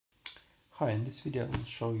Hi, in this video I will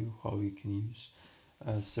show you how you can use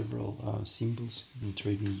several symbols in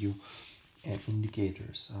TradingView and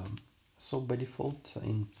indicators. So by default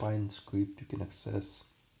in Pine script you can access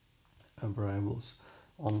variables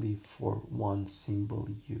only for one symbol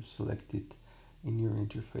you selected in your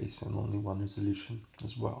interface and only one resolution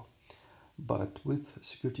as well. But with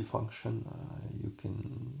security function you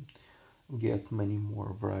can get many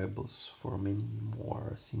more variables for many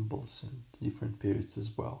more symbols and different periods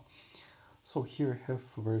as well. So here I have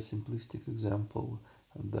a very simplistic example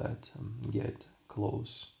that get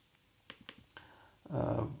close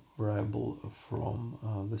variable from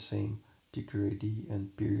the same ticker ID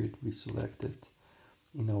and period we selected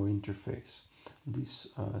in our interface. These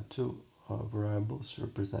two variables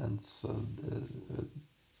represents the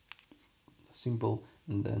symbol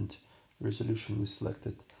and then resolution we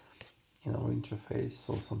selected in our interface,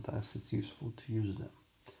 so sometimes it's useful to use them.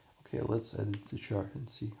 Okay, let's edit the chart and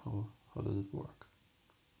see how does it work.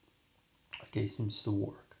 Okay, seems to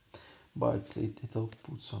work, but it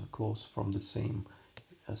outputs close from the same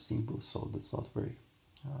symbol, so that's not very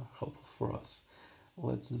helpful for us.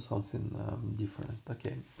 Let's do something different.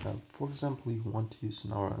 Okay, for example, we want to use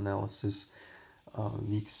in our analysis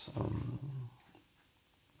VIX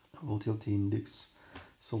volatility index.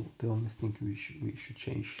 So the only thing we should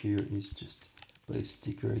change here is just place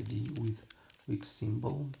ticker ID with VIX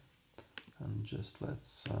symbol, and just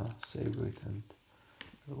let's save it and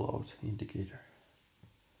reload indicator.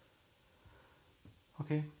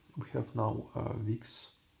 Okay, we have now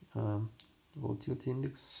VIX volatility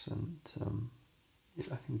index, and yeah,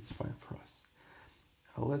 I think it's fine for us.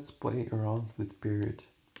 Let's play around with period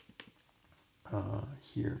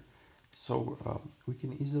here. So we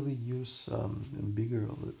can easily use a bigger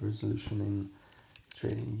resolution in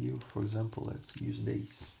TradingView. For example, let's use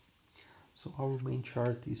days. So our main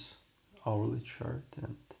chart is hourly chart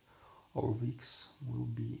and our VIX will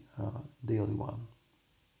be daily one.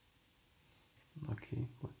 Okay,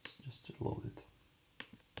 let's just reload it.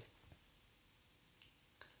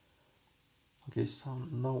 Okay, so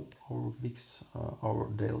now our VIX our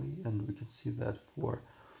daily, and we can see that for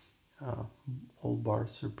all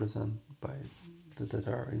bars represent by that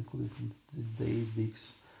are included in this day,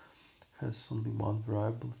 VIX has only one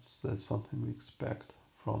variable. It's something we expect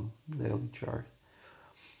from daily chart.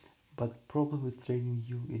 But problem with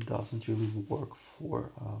TradingView, it doesn't really work for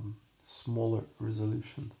smaller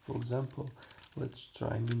resolution. For example, let's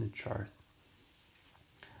try minute chart.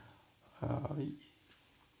 Okay,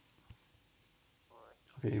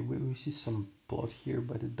 we see some plot here,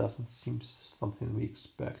 but it doesn't seem something we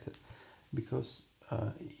expected, because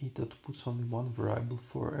it outputs only one variable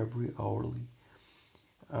for every hourly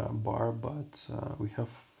bar, but we have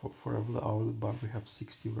for every hourly bar we have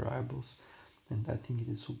 60 variables, and I think it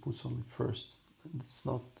is outputs only first. It's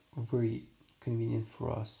not very convenient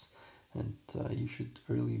for us, and you should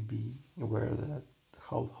really be aware that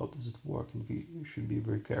how does it work, and you should be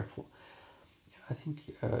very careful. I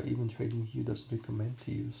think even TradingView doesn't recommend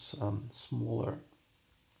to use smaller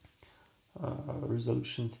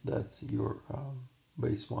resolutions that your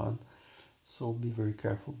base one, so be very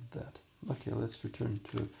careful with that. Okay, let's return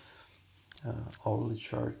to hourly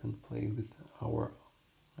chart and play with our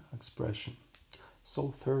expression.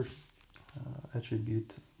 So third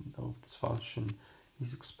attribute of this function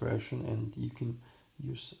is expression, and you can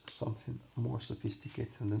use something more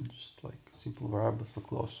sophisticated than just like simple variables like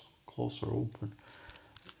close or open.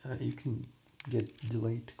 You can get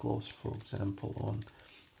delayed close, for example, on,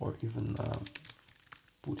 or even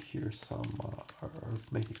put here some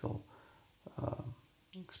arithmetical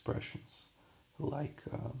expressions like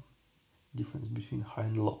difference between high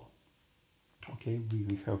and low. Okay,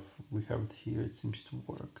 we have it here. It seems to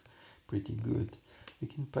work pretty good. We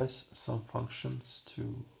can pass some functions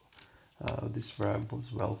to this variable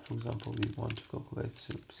as well. For example, we want to calculate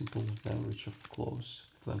simple average of close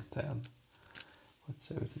with length 10. Let's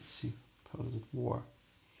save it and see how does it work.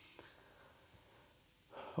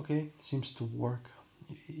 Okay, seems to work.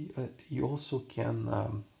 You also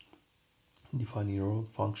can define your own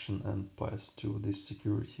function and pass to this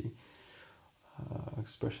security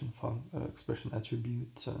expression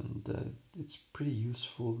attribute, and it's pretty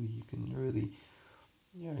useful. You can really,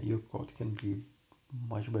 yeah, your code can be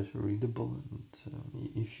much better readable,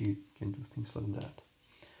 and if you can do things like that.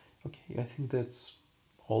 Okay, I think that's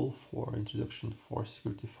all for introduction for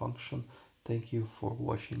security function. Thank you for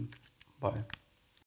watching. Bye.